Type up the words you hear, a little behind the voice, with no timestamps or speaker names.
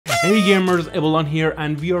Hey gamers, Evelyn here,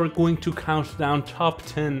 and we are going to count down top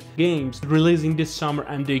 10 games releasing this summer,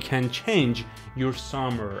 and they can change your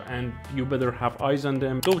summer and you better have eyes on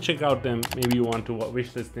them. Go check out them, maybe you want to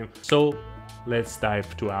wishlist them. So let's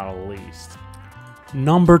dive to our list.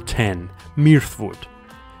 Number 10, Mirthwood.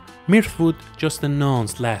 Mirthwood just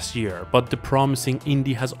announced last year, but the promising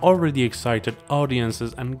indie has already excited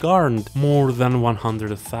audiences and garnered more than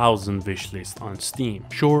 100,000 wishlists on Steam.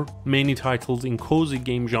 Sure, many titles in cozy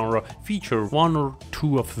game genre feature one or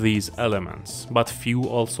two of these elements, but few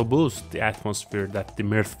also boast the atmosphere that the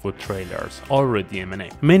Mirthwood trailers already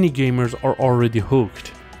emanate. Many gamers are already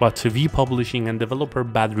hooked, but V Publishing and developer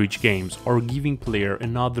Bad Ridge Games are giving player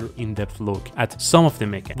another in-depth look at some of the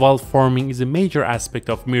mechanics. While farming is a major aspect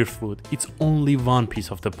of Mirthwood, it's only one piece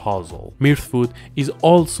of the puzzle. Mirthwood is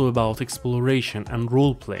also about exploration and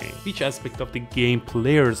role-playing. Each aspect of the game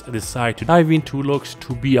players decide to dive into looks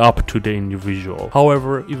to be up to the individual.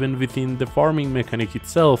 However, even within the farming mechanic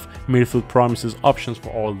itself, Mirthwood promises options for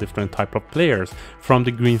all different types of players, from the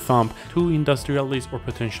green thumb to industrialist or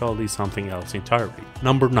potentially something else entirely.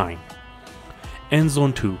 Number 9.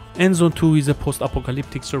 Endzone 2. Endzone 2 is a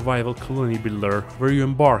post-apocalyptic survival colony builder where you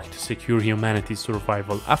embark to secure humanity's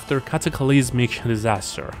survival after cataclysmic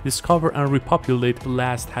disaster. Discover and repopulate the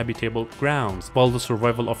last habitable grounds, while the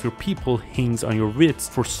survival of your people hangs on your wits,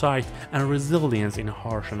 foresight, and resilience in a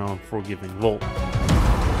harsh and unforgiving world.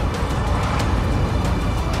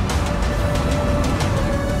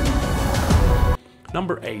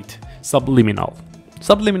 Number 8. Subliminal.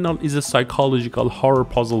 Subliminal is a psychological horror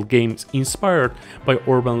puzzle game inspired by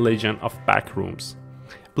urban legend of backrooms.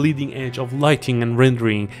 Bleeding edge of lighting and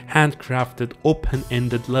rendering, handcrafted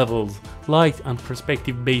open-ended levels, light and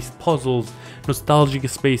perspective-based puzzles, nostalgic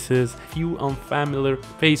spaces, few unfamiliar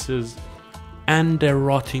faces, and a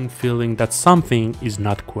rotting feeling that something is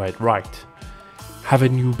not quite right.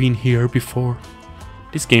 Haven't you been here before?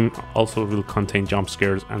 This game also will contain jump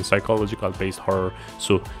scares and psychological based horror,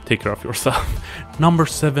 so take care of yourself. Number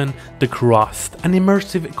 7, The Crust, an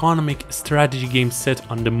immersive economic strategy game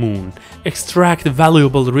set on the moon. Extract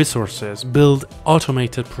valuable resources, build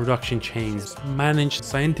automated production chains, manage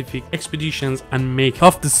scientific expeditions, and make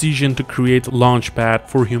tough decisions to create a launchpad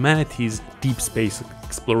for humanity's deep space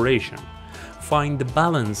exploration. Find the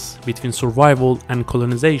balance between survival and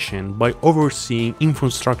colonization by overseeing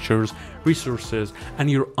infrastructures, resources, and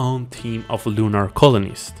your own team of lunar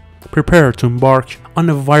colonists. Prepare to embark on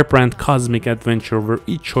a vibrant cosmic adventure where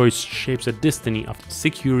each choice shapes a destiny of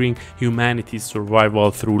securing humanity's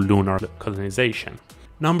survival through lunar colonization.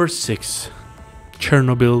 Number 6.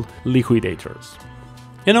 Chernobyl Liquidators.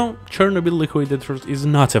 You know, Chernobyl Liquidators is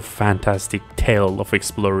not a fantastic tale of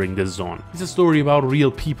exploring the zone. It's a story about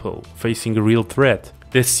real people facing a real threat.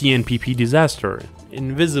 The CNPP disaster,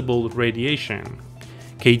 invisible radiation,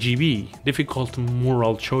 KGB, difficult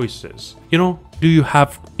moral choices. You know, do you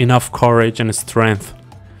have enough courage and strength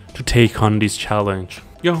to take on this challenge?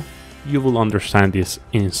 You will understand this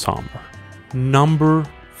in summer. Number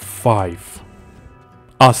 5.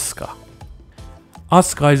 Aska.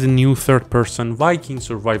 Aska is a new third-person Viking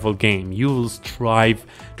survival game. You will strive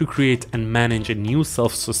to create and manage a new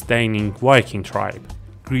self-sustaining Viking tribe,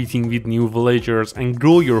 greeting with new villagers, and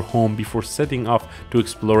grow your home before setting off to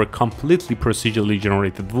explore a completely procedurally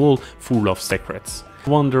generated world full of secrets,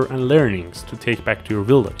 wonder, and learnings to take back to your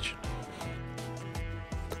village.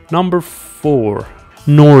 Number 4.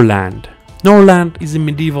 Norland. Norland is a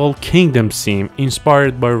medieval kingdom sim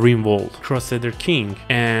inspired by Rimwold, Crusader King,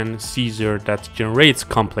 and Caesar that generates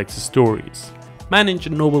complex stories. Manage a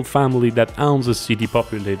noble family that owns a city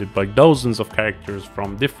populated by dozens of characters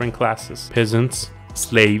from different classes: peasants,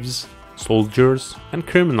 slaves, soldiers, and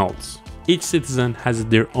criminals. Each citizen has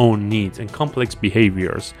their own needs and complex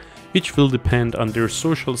behaviors, which will depend on their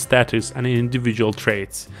social status and individual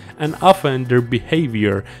traits, and often their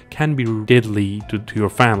behavior can be deadly to your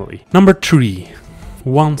family. Number 3.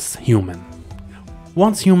 Once Human.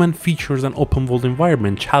 Once Human features an open-world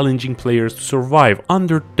environment challenging players to survive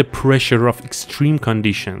under the pressure of extreme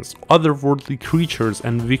conditions, otherworldly creatures,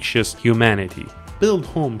 and vicious humanity. Build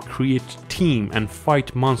home, create team, and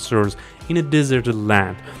fight monsters in a deserted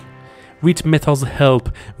land. With Metal's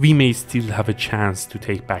help, we may still have a chance to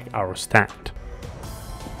take back our stand.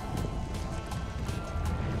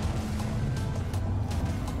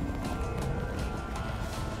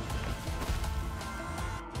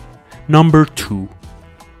 Number 2.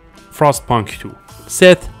 Frostpunk 2.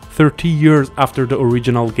 Set 30 years after the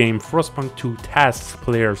original game, Frostpunk 2 tasks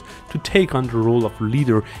players to take on the role of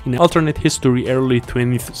leader in an alternate history early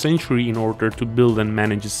 20th century in order to build and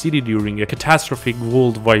manage a city during a catastrophic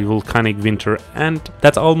worldwide volcanic winter, and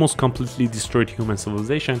that almost completely destroyed human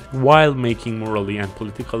civilization while making morally and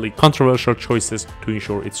politically controversial choices to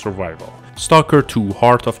ensure its survival. Stalker 2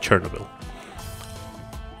 Heart of Chernobyl.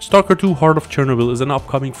 Stalker 2 Heart of Chernobyl is an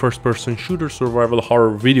upcoming first-person shooter survival horror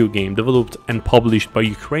video game developed and published by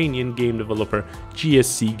Ukrainian game developer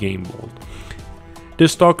GSC Game World. The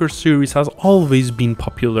Stalker series has always been a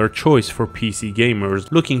popular choice for PC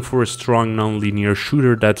gamers looking for a strong non-linear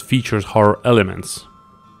shooter that features horror elements.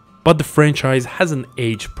 But the franchise hasn't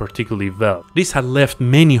aged particularly well. This had left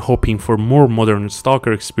many hoping for more modern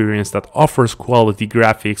Stalker experience that offers quality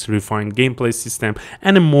graphics, refined gameplay system,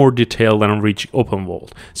 and a more detailed and rich open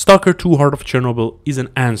world. Stalker 2 Heart of Chernobyl is an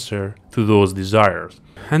answer to those desires.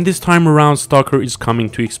 And this time around, Stalker is coming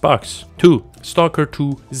to Xbox. 2. Stalker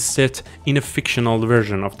 2 is set in a fictional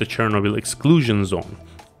version of the Chernobyl exclusion zone,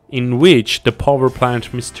 in which the power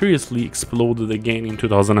plant mysteriously exploded again in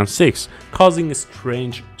 2006, causing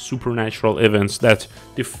strange supernatural events that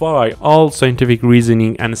defy all scientific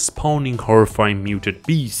reasoning and spawning horrifying mutant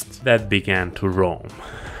beasts that began to roam.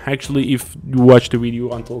 Actually, if you watch the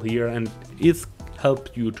video until here and it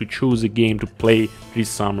helped you to choose a game to play this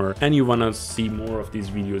summer and you wanna see more of these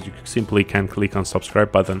videos, you simply can click on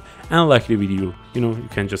subscribe button and like the video. You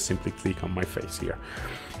can just simply click on my face here.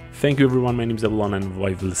 Thank you everyone, my name is Evelon and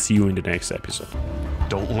I will see you in the next episode.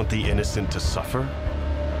 Don't want the innocent to suffer?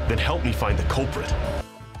 Then help me find the culprit.